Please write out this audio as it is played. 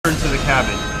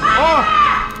cabin.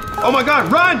 Oh! Oh my god,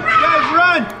 run! Guys,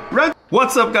 run! Run!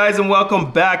 What's up, guys, and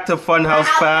welcome back to Funhouse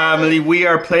Family. We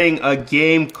are playing a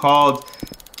game called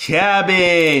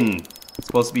Cabin. It's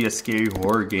supposed to be a scary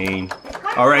horror game.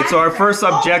 Alright, so our first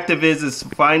objective is to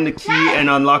find the key and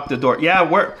unlock the door. Yeah,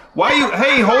 why you,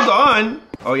 hey, hold on.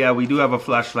 Oh yeah, we do have a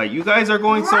flashlight. You guys are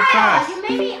going so fast. You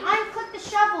made me unclick the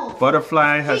shovel.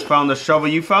 Butterfly has found the shovel.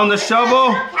 You found the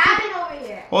shovel? There's a cabin over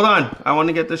here. Hold on, I want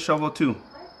to get the shovel too.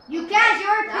 You guys, you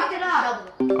already picked it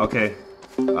up.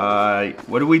 Okay.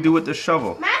 What do we do with the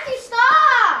shovel? Matthew,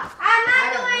 stop! I'm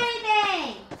not doing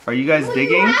anything. Are you guys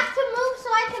digging? You have to move so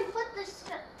I can put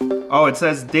this. Oh, it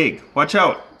says dig. Watch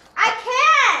out. I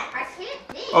can't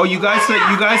dig. Oh, you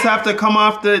guys have to come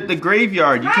off the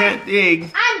graveyard. You can't dig.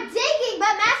 I'm digging, but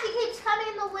Matthew keeps coming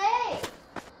in the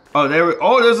way.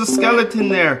 Oh, there's a skeleton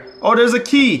there. Oh, there's a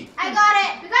key. I got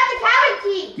it. We got the cabin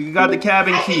key. You got the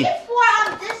cabin key. I think it's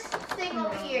for this thing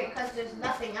over here because there's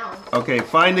nothing else. Okay,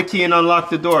 find the key and unlock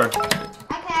the door. Okay,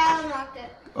 I unlocked it.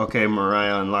 Okay,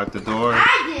 Mariah unlocked the door.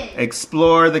 I did.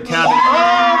 Explore the cabin.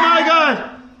 Oh my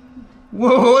god!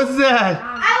 Whoa, what's that?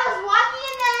 I was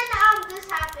walking and then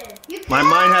this happened. My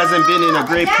mind hasn't been in a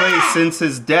great place since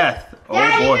his death. Oh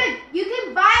boy. You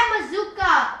can buy a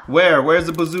bazooka. Where? Where's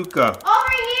the bazooka?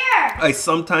 Over here. I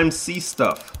sometimes see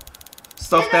stuff.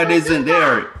 Stuff that isn't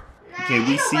there. Okay,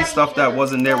 we see stuff that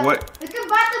wasn't there. What? We can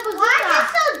buy the bazooka. Why is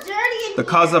it so dirty in The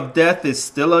cause of death is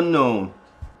still unknown.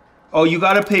 Oh, you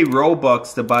gotta pay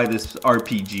Robux to buy this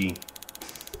RPG.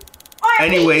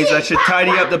 Anyways, I should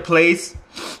tidy up the place,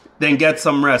 then get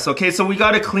some rest. Okay, so we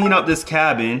gotta clean up this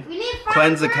cabin. We need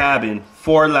Cleanse the cabin.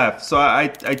 4 left. So I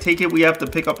take it we have to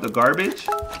pick up the garbage?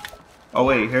 Oh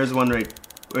wait, here's one right.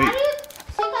 Wait. How do you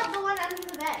pick up the one under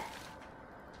the bed?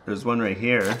 There's one right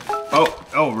here.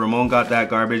 Oh, Ramon got that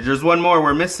garbage. There's one more.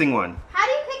 We're missing one. How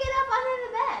do you pick it up under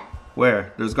the bed?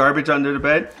 Where? There's garbage under the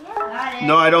bed? Yeah, got it.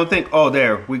 No, I don't think. Oh,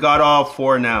 there. We got all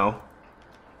 4 now.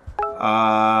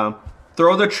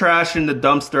 Throw the trash in the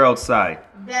dumpster outside.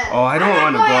 Oh, I don't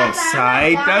want to go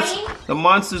outside. The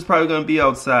monster's probably gonna be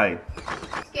outside.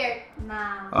 Scared.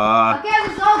 Nah. Okay,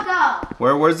 let's all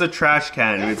go. Where's the trash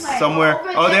can? This It's way. somewhere.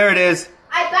 Oh, there it is.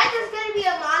 I bet there's gonna be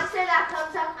a monster that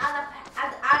comes up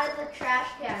out of the trash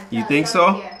can. You think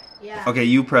so? Here. Yeah. Okay,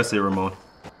 you press it, Ramon.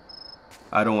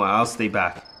 I don't want. I'll stay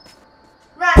back.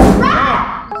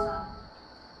 Run!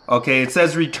 Okay, it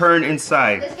says return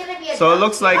inside. There's gonna be a So it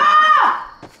looks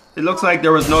like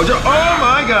there was no jump. Oh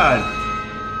my god!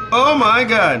 Oh my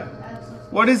god!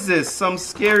 What is this? Some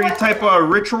scary type of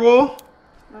ritual?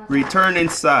 Return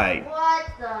inside. What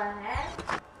the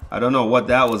heck? I don't know what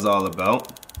that was all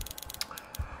about.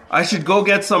 I should go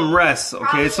get some rest.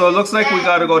 Okay, so it looks like we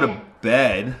gotta go to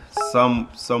bed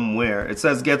somewhere. It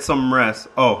says get some rest.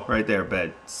 Oh, right there,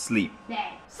 bed. Sleep.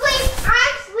 Sleep!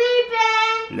 I'm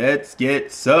sleeping! Let's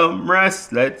get some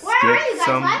rest. Let's Where are get you guys?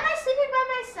 some. Why am I sleeping by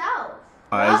myself?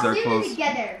 Eyes We're are all closed. sleeping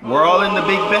together. We're all in the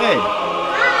big bed.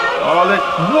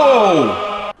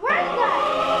 Whoa! Where's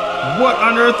that? What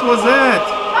on earth was that?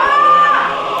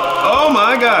 Ah! Oh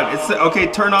my god. It's okay,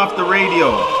 turn off the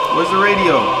radio. Where's the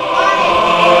radio?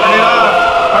 Turn it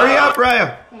off. Hurry up,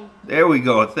 Raya. There we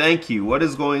go. Thank you. What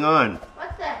is going on?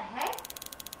 What the heck?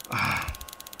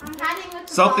 I'm hiding with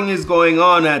the Something box. is going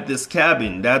on at this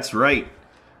cabin. That's right.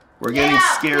 We're getting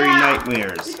scary We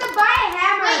nightmares. can buy a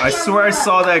hammer. I swear I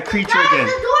saw that creature Guys, again.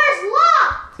 the door's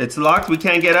locked. It's locked? We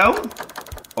can't get out?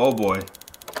 Oh boy.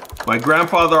 My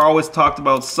grandfather always talked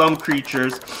about some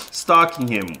creatures stalking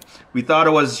him. We thought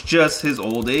it was just his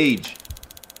old age.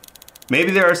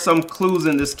 Maybe there are some clues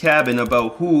in this cabin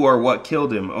about who or what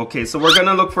killed him. Okay, so we're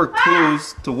gonna look for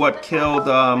clues to what killed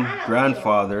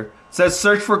grandfather. It says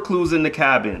search for clues in the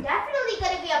cabin. Definitely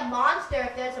gonna be a monster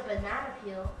if there's a banana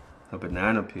peel. A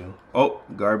banana peel. Oh,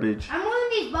 garbage. I'm moving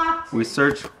these boxes. We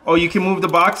search. Oh, you can move the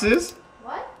boxes?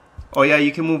 What? Oh yeah,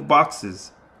 you can move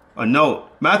boxes. A note.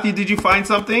 Matthew, did you find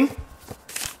something?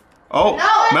 Oh,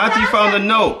 No, Matthew found a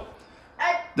note.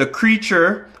 Uh, The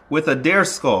creature with a dare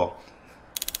skull.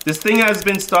 This thing has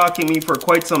been stalking me for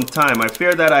quite some time. I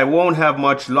fear that I won't have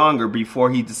much longer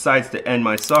before he decides to end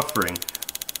my suffering.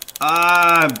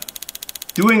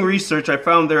 Doing research, I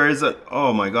found there is a...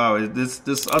 Oh my god, this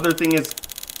other thing is...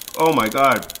 Oh my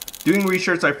god. Doing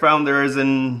research, I found there is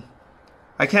an...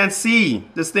 I can't see.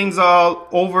 This thing's all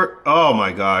over... Oh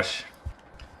my gosh.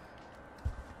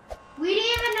 We didn't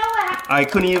even know what happened. I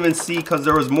couldn't even see because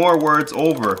there was more words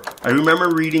over. I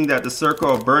remember reading that the circle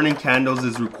of burning candles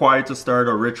is required to start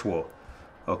a ritual.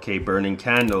 Okay, burning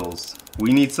candles.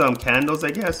 We need some candles, I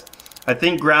guess. I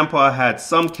think Grandpa had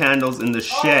some candles in the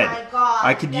shed. Oh my God.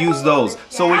 I could use those.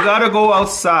 So we gotta go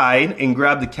outside and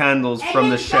grab the candles from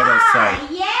the shed outside.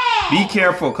 Yeah. Be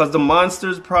careful, because the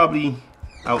monster's probably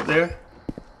out there.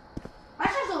 I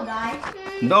should so die.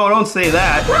 No, don't say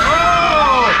that. Oh!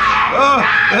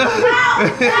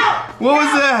 What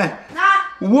was that?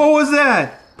 What was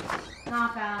that?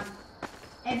 Not found.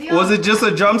 Was it just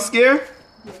a jump scare?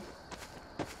 Yes.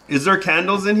 Is there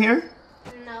candles in here?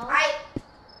 No.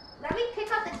 Let me pick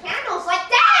up the candles. Like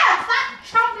that!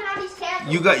 Stop chomping on these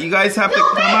candles. You guys have to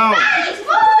come out.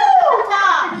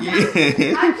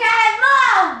 Yeah. I can't move.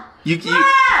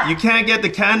 You can't get the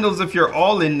candles if you're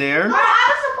all in there. No, I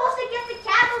was supposed to get the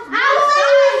candles. I was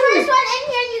the first one in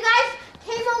here. You guys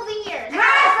came over here.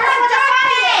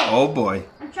 Oh boy.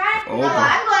 I'm trying. Oh No, boy.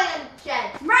 I'm going in the shed.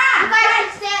 You guys can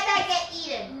stand there and get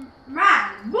eaten. No!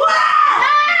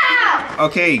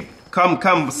 Okay, come.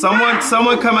 Someone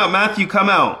come out. Matthew, come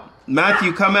out.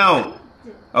 Matthew, come out.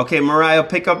 Okay, Mariah,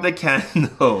 pick up the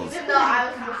candles. Even though I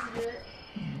was supposed to do it.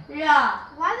 Yeah.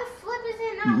 Why the flip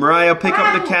isn't up? Mariah, pick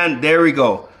up the There we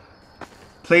go.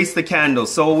 Place the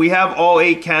candles. So we have all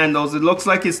 8 candles. It looks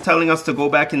like it's telling us to go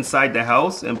back inside the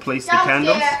house and place the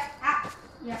candles.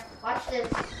 Yeah, watch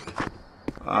this.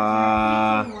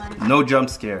 No jump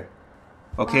scare.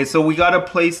 Okay, so we gotta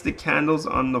place the candles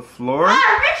on the floor.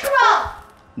 Ritual!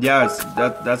 Yes,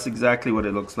 that's exactly what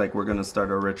it looks like. We're gonna start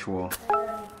a ritual.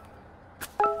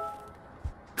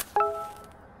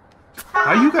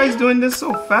 How are you guys doing this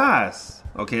so fast?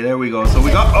 Okay, there we go. So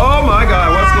we got. Oh my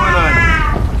God, what's going on?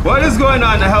 What is going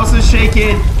on? The house is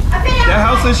shaking. The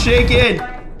house is shaking.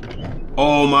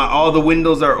 Oh my! All the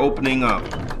windows are opening up.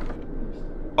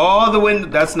 All the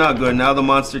windows. That's not good. Now the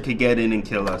monster could get in and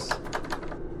kill us.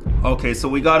 Okay, so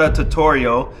we got a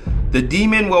tutorial. The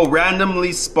demon will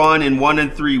randomly spawn in 1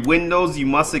 and 3 windows. You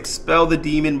must expel the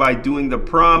demon by doing the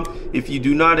prompt. If you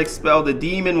do not expel the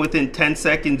demon within 10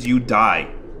 seconds, you die.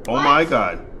 Oh my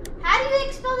God. How do you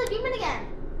expel the demon again?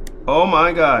 Oh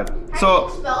my God. How So do you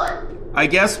expel it? I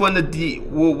guess when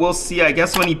we'll see. I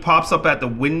guess when he pops up at the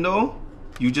window,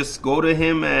 you just go to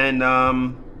him and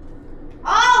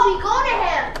Oh, we go to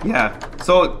him. yeah.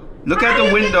 So look at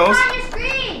the windows. On your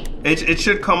screen? It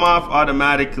should come off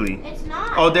automatically. It's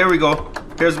not. Oh, there we go.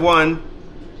 Here's one.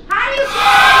 How do you get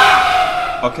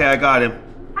off? Okay, I got him.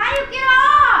 How do you get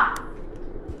off?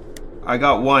 I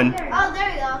got one. Oh,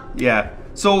 there we go. Yeah.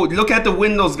 So look at the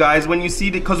windows, guys. When you see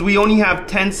because we only have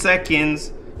 10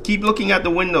 seconds. Keep looking at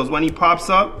the windows. When he pops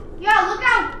up. Yeah, look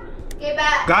out. Get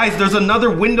back. Guys, there's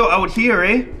another window out here,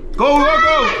 eh? Go.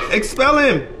 Expel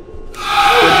him.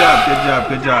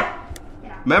 Good job.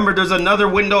 Remember, there's another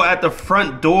window at the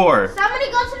front door. Somebody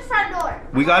go to the front door.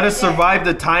 We gotta survive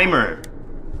the timer.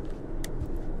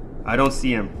 I don't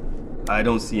see him. I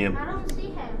don't see him.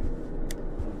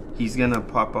 He's gonna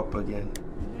pop up again.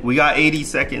 We got 80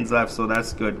 seconds left, so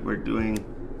that's good. We're doing...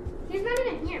 He's not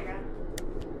even here, bro.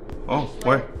 Oh,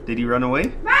 where? Did he run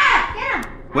away? Ryan, get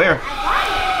him. Where?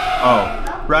 I got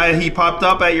him. Oh. Ryan, he popped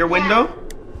up at your window?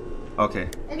 Okay.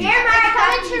 Here, Ryan,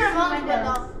 come into Ramon's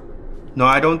window. No,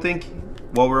 I don't think...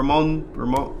 Well, Ramon...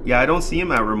 Yeah, I don't see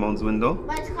him at Ramon's window.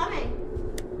 But it's coming.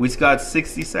 We got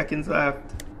 60 seconds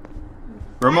left.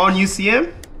 Ramon, you see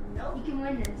him? No. You can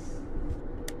win this.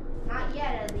 Not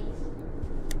yet, at least.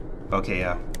 Okay,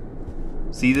 yeah.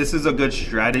 See, this is a good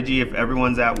strategy. If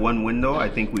everyone's at one window, I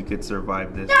think we could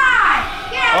survive this. Die!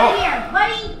 Get out of here,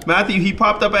 buddy! Matthew, he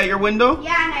popped up at your window?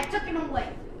 Yeah, and I took him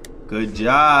away. Good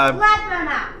job. Slap him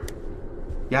out.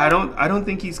 Yeah, I don't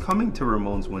think he's coming to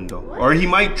Ramon's window. What? Or he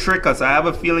might trick us. I have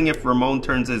a feeling if Ramon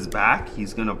turns his back,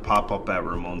 he's gonna pop up at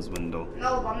Ramon's window.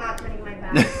 No, I'm not turning my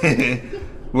back.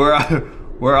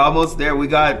 We're almost there. We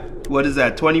got, what is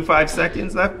that, 25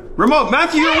 seconds left? Ramon,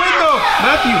 Matthew, your window!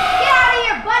 Matthew! Get out of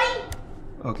here, buddy!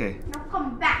 Okay. Now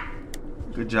come back.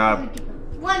 Good job.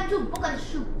 1, 2, book on the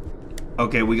shoe.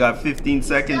 Okay, we got 15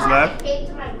 seconds Still left. came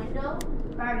to my window?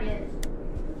 Probably is.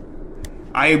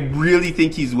 I really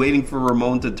think he's waiting for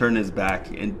Ramon to turn his back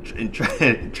and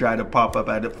try to pop up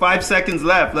at it. 5 seconds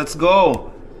left. Let's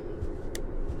go.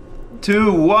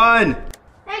 2, 1.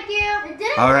 Thank you. It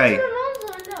didn't All go right. to Ramon's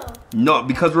window. No,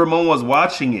 because Ramon was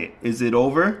watching it. Is it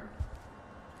over?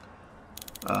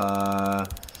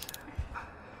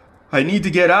 I need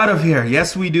to get out of here.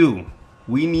 Yes, we do.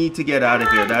 We need to get out of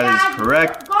here. That is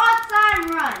correct. Go outside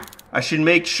and run. I should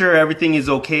make sure everything is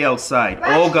okay outside.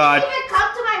 Run. Oh, God. You didn't even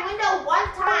come to my window one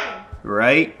time.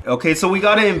 Right? Okay, so we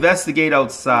got to investigate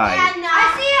outside. Yeah, no.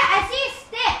 I see a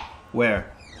stick.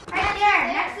 Where? Right there,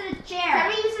 next to the chair. Can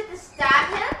we use it to stab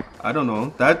him? I don't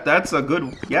know. That's a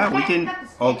good... Yeah, we can...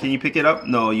 Oh, can you pick it up?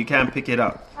 No, you can't pick it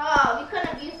up. Oh, we couldn't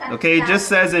have used that. Okay, it just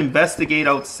says investigate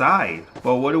outside.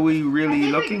 Well, what are we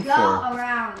really looking for?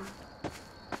 Around.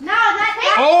 No, that's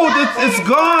Oh, it's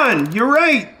gone. You're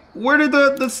right. Where did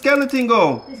the skeleton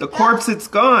go? The corpse, it's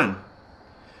gone.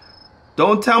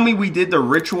 Don't tell me we did the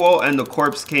ritual and the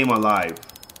corpse came alive.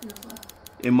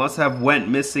 It must have went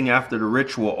missing after the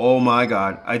ritual. Oh my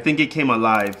god. I think it came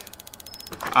alive.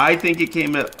 I think it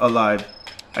came alive.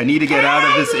 I need to get out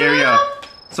of this area.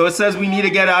 So it says we need to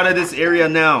get out of this area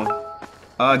now.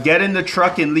 Get in the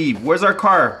truck and leave. Where's our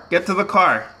car? Get to the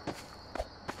car.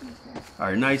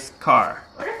 Our nice car.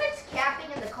 What if it's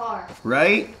camping in the car?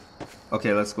 Right?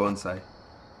 Okay, let's go inside.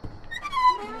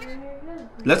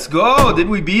 Let's go. Did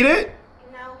we beat it?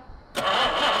 No.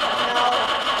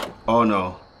 No. Oh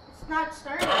no. It's not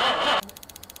starting.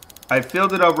 I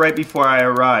filled it up right before I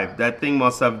arrived. That thing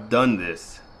must have done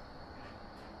this.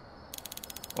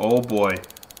 Oh boy.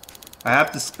 I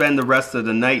have to spend the rest of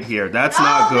the night here. That's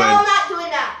not good. No, I'm not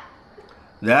doing that.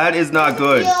 That is not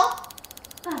good.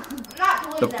 I'm not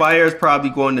doing The that. fire is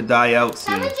probably going to die out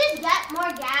soon. Can we just get more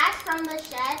gas from the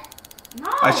shed? No.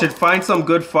 I should find some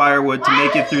good firewood to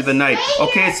make it through the night.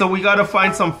 Okay, so we gotta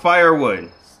find some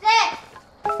firewood. Stick.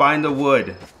 Find the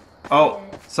wood. Oh,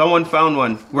 someone found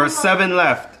one. We're 7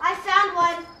 left. I found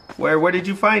one. Where did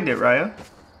you find it, Raya?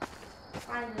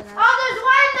 Oh, there's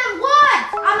one in the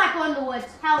woods. I'm not going to the woods.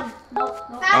 Hell, nope.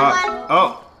 Found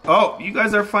one. Oh, you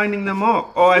guys are finding them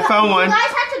all. Oh, I found one. You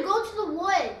guys have to go to the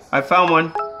woods. I found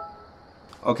one.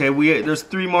 Okay, there's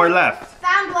 3 more left.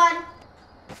 Found one.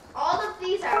 All of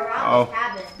these are around the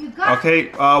cabin. You got Okay,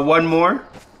 one more.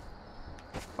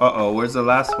 Uh-oh, where's the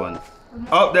last one?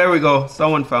 Oh, there we go.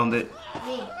 Someone found it.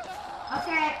 me.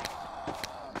 Okay.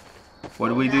 What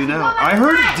do we do now? I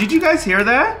heard, did you guys hear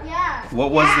that? Yeah.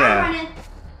 What was that?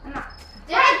 I'm not.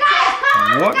 Guys, come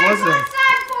on. What was it?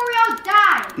 Before we all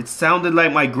die. It sounded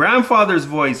like my grandfather's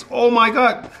voice. Oh my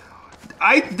god.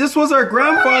 This was our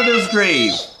grandfather's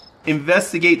grave.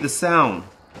 Investigate the sound.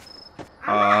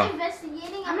 I'm not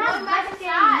investigating. I'm not investigating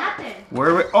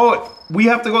nothing. Oh, we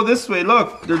have to go this way.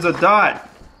 Look, there's a dot.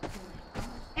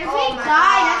 If we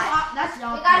die, that's we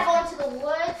gotta go into the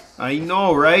woods. I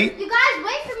know, right? You guys,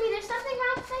 wait for me. There's something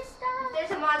wrong with my stuff.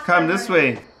 There's a monster. Come this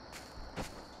way.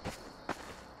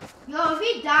 Yo, if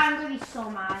we die, I'm gonna be so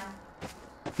mad.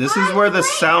 This is where the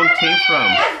sound came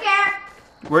from. Jump scare.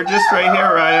 We're just right here,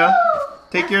 Raya.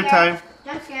 Take your time.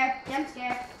 Jump scare. Jump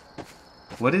scare.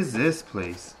 What is this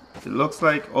place? It looks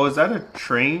like, oh, is that a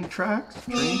train tracks?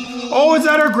 Oh, is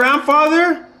that our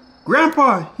grandfather?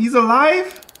 Grandpa, he's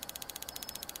alive?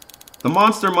 The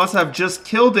monster must have just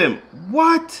killed him.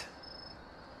 What?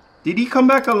 Did he come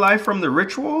back alive from the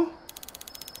ritual?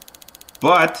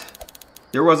 But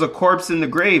there was a corpse in the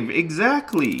grave.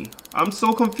 Exactly. I'm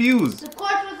so confused. The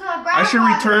corpse was a grandfather. I should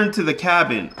return to the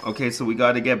cabin. Okay, so we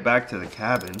got to get back to the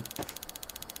cabin.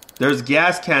 There's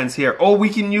gas cans here. Oh, we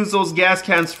can use those gas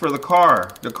cans for the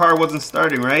car. The car wasn't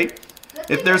starting, right?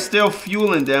 If there's still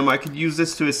fuel in them, I could use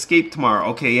this to escape tomorrow.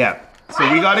 Okay, yeah.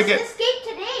 So we got to get... escape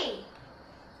today?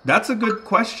 That's a good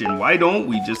question. Why don't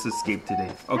we just escape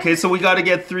today? Okay, so we got to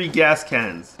get 3 gas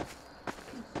cans.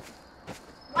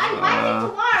 Why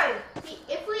tomorrow?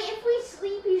 If we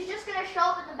sleep, he's just gonna show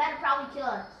up in the bed and probably kill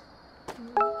us.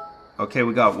 Okay,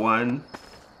 we got 1.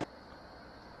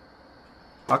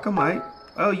 How come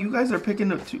Oh, you guys are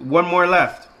picking up 2. 1 more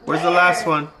left. Where's the last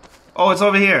one? Oh, it's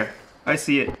over here. I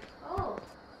see it. Oh.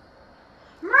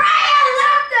 Mariah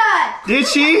left us! Did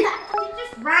she? She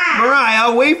just ran.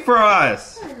 Mariah, wait for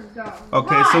us. Go.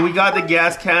 Okay, so we got the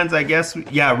gas cans, I guess.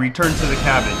 Yeah, return to the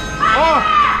cabin.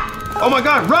 Oh my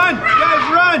god, run!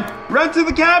 Guys, run! Run to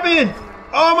the cabin!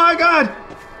 Oh my god!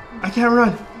 I can't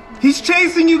run. He's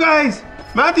chasing you guys!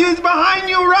 Matthew is behind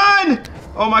you, run!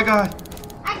 Oh my god.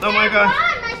 I can't Oh my god.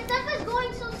 run. My stuff is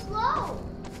going so slow.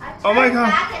 I Oh my turned god.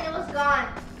 back and it was gone.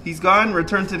 He's gone.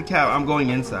 Return to the cab. I'm going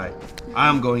inside.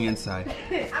 I'm going inside.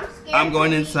 I'm scared. I'm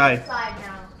going to be inside.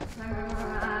 now.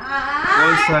 Go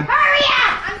inside. Hurry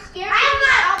up! I'm scared. I'm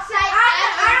not outside.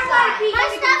 I don't want to pee. My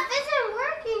stuff isn't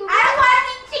working. I don't want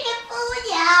to chicken food.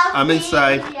 Yeah. I'm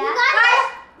inside. You guys,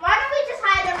 why don't we just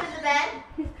hide under the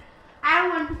bed? I don't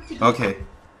want to. Okay.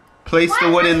 Place the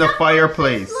wood in the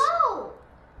fireplace. Slow?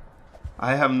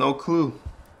 I have no clue.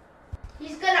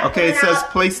 He's gonna Okay, it burn says out.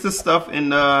 place the stuff in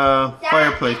the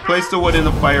fireplace. Place the wood in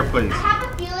the fireplace. I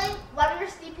have a feeling while you're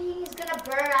sleeping, he's gonna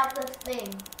burn out the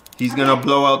thing. He's gonna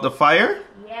blow out the fire?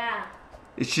 Yeah.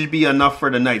 It should be enough for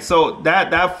the night. So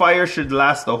that fire should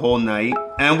last the whole night.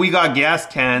 And we got gas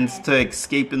cans to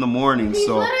escape in the morning. He's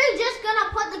So literally just gonna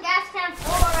put the gas can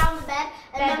all around the bed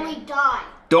and then we die.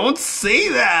 don't say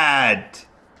that.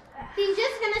 He's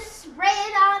just gonna spray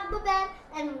it on the bed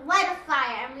and light a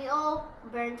fire and we all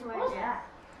burn to our death.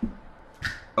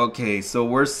 Okay, so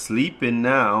we're sleeping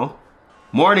now.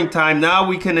 Morning time. Now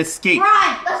we can escape.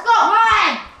 Run! Let's go!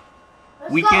 Run!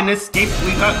 We can escape.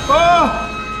 We got...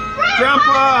 Oh!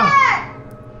 Grandpa!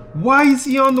 Why is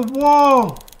he on the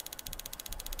wall?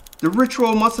 The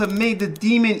ritual must have made the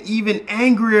demon even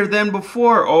angrier than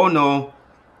before. Oh no.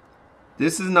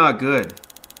 This is not good.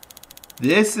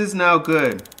 This is now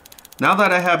good. Now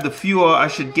that I have the fuel, I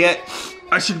should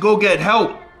go get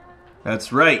help.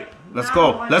 That's right. Let's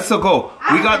go. Let's go.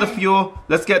 We got the fuel.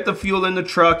 Let's get the fuel in the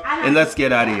truck and let's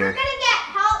get out of here. If we're gonna get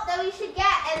help, then we should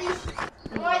get at least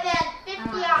more than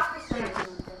 50 officers.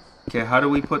 Okay, how do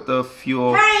we put the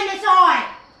fuel? Turn this on.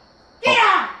 Get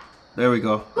on. There we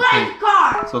go. Go in the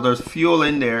car. So there's fuel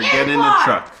in there. Get in the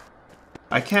truck.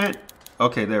 I can't.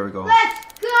 Okay, there we go.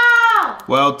 Let's go.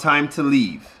 Well, time to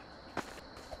leave.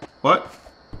 What?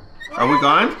 Are we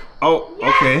gone? Oh,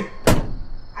 okay.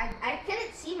 I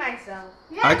couldn't see myself.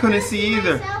 I couldn't see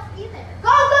either. Go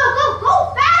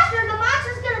faster. The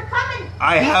monster's gonna come and...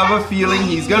 I have a feeling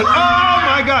he's gonna... Oh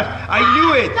my god. I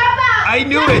knew it. I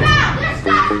knew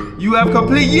it. You have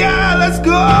complete... Yeah, let's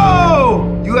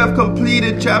go. You have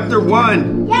completed chapter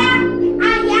 1.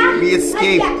 Yeah. We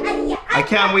escaped. I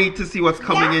can't wait to see what's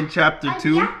coming in chapter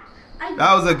 2.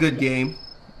 That was a good game.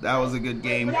 That was a good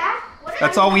game.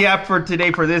 That's all we have for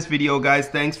today for this video, guys.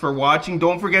 Thanks for watching.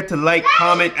 Don't forget to like,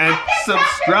 comment, and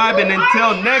subscribe. And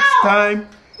until next time,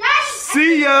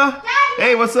 see ya.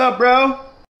 Hey, what's up, bro?